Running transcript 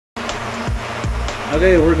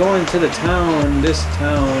Okay, we're going to the town, this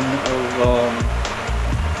town of,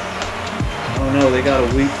 oh no, they got a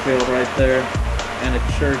wheat field right there, and a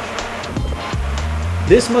church.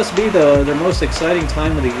 This must be their most exciting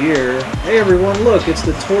time of the year. Hey everyone, look, it's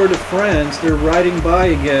the Tour de France. They're riding by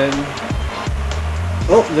again.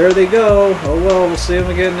 Oh, there they go. Oh well, we'll see them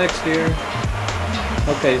again next year.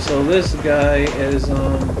 Okay, so this guy is,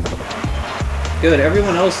 good.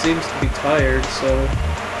 Everyone else seems to be tired, so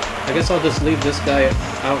I guess I'll just leave this guy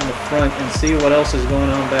out in the front and see what else is going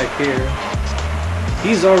on back here.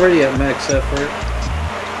 He's already at max effort.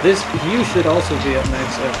 You should also be at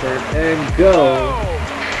max effort. And go!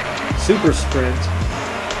 Super sprint.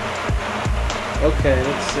 Okay,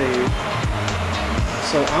 let's see.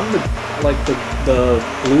 So I'm the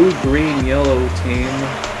blue, green, yellow team.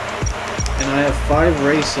 And I have 5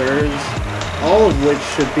 racers, all of which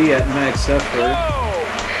should be at max effort.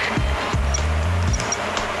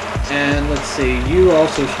 And let's see, you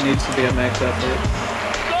also needs to be at max effort.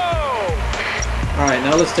 Alright,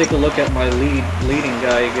 now let's take a look at my leading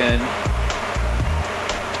guy again.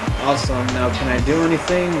 Awesome. Now, can I do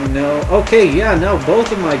anything? No. Okay, yeah, now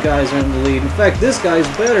both of my guys are in the lead. In fact, this guy's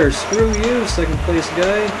better. Screw you, second place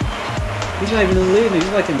guy. He's not even in the lead. He's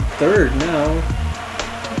like in 3rd now.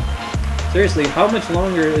 Seriously, how much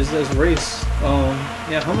longer is this race?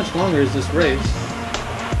 Yeah, how much longer is this race?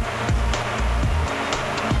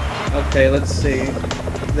 Okay, let's see.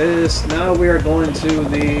 Now we are going to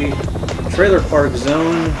the trailer park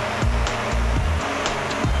zone.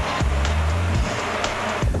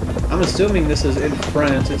 I'm assuming this is in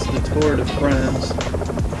France. It's the Tour de France.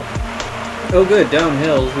 Oh good,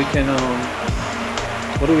 downhills. We can,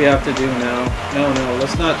 what do we have to do now? No,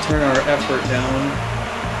 let's not turn our effort down.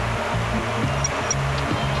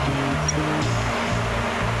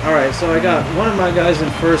 Alright, so I got one of my guys in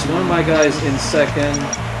 1st, one of my guys in 2nd.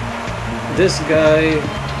 This guy,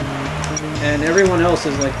 and everyone else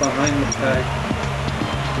is like behind the pack.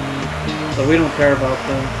 So we don't care about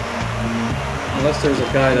them. Unless there's a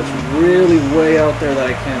guy that's really way out there that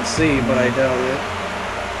I can't see, but I doubt it.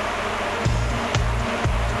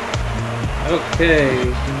 Okay.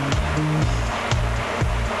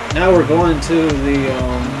 Now we're going to the, I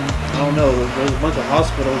don't know, there's a bunch of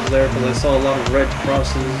hospitals there because I saw a lot of red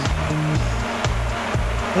crosses.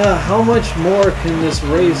 How much more can this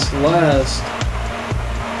race last?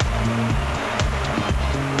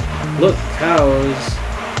 Look, cows.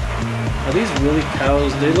 Are these really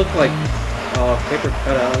cows? They look like paper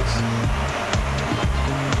cutouts.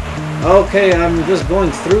 Okay, I'm just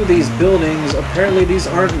going through these buildings. Apparently these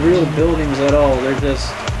aren't real buildings at all. They're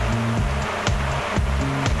just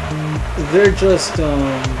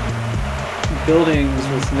buildings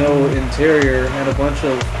with no interior and a bunch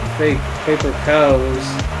of fake paper cows.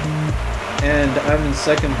 And I'm in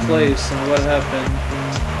 2nd place, and what happened?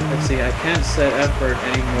 Let's see, I can't set effort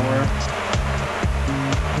anymore.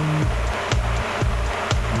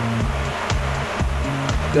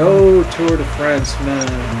 Go Tour de France, man.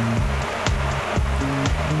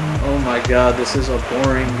 Oh my god, this is a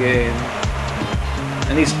boring game.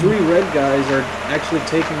 And these 3 red guys are actually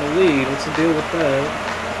taking the lead. What's the deal with that?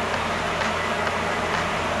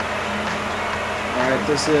 Alright,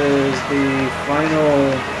 this is the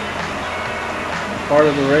final part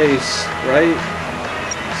of the race, right?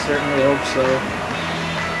 Certainly hope so.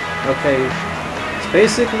 Okay.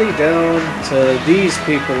 Basically down to these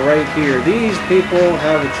people right here. These people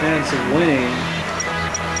have a chance of winning.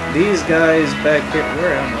 These guys back here.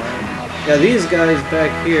 Where am I? Yeah, these guys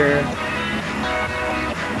back here.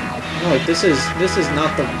 No, this is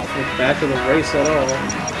not the back of the race at all.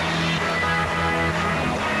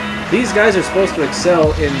 These guys are supposed to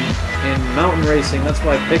excel in mountain racing. That's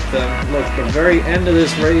why I picked them. Look, the very end of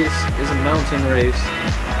this race is a mountain race.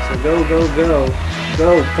 So go, go, go.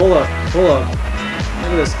 Go, pull up, pull up.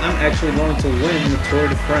 Look at this, I'm actually going to win the Tour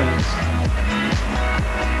de France.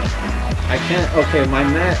 I can't, okay, my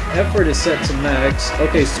effort is set to max.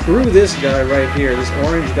 Okay, screw this guy right here. This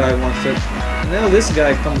orange guy wants it. And now this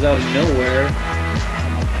guy comes out of nowhere.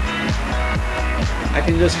 I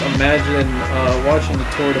can just imagine watching the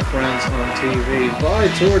Tour de France on TV. Buy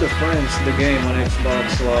Tour de France, the game on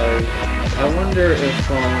Xbox Live. I wonder if,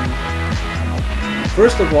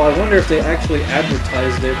 first of all, I wonder if they actually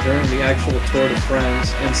advertised it during the actual Tour de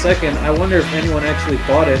France. And second, I wonder if anyone actually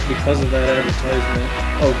bought it because of that advertisement.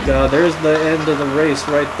 Oh god, there's the end of the race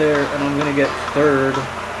right there, and I'm gonna get 3rd.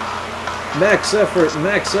 Max effort,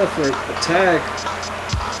 attack.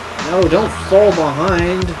 No, don't fall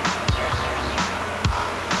behind.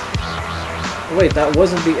 Wait, that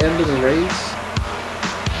wasn't the end of the race?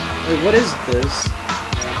 Wait, what is this?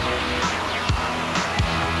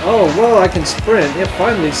 Oh, well, I can sprint. Yeah,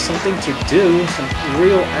 finally something to do. Some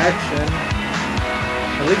real action.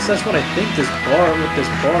 At least that's what I think what this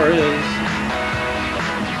bar is.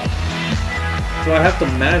 Do I have to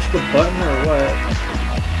mash the button or what?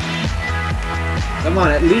 Come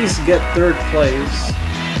on, at least get third place.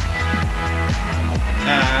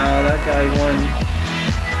 Ah, that guy won.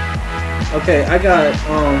 Okay, I got,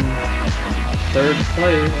 third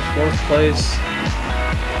place, fourth place.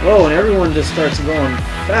 Whoa, and everyone just starts going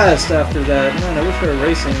fast after that. Man, I wish I were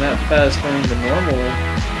racing that fast during the normal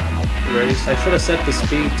race. I should have set the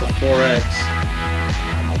speed to 4x.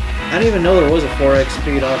 I didn't even know there was a 4x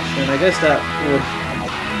speed option. I guess that would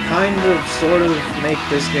kind of, sort of make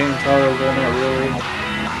this game tolerable, not really.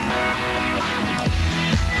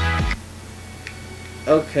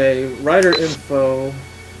 Okay, rider info.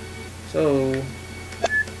 So,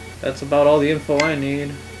 that's about all the info I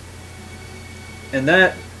need. And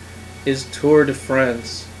that is Tour de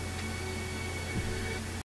France.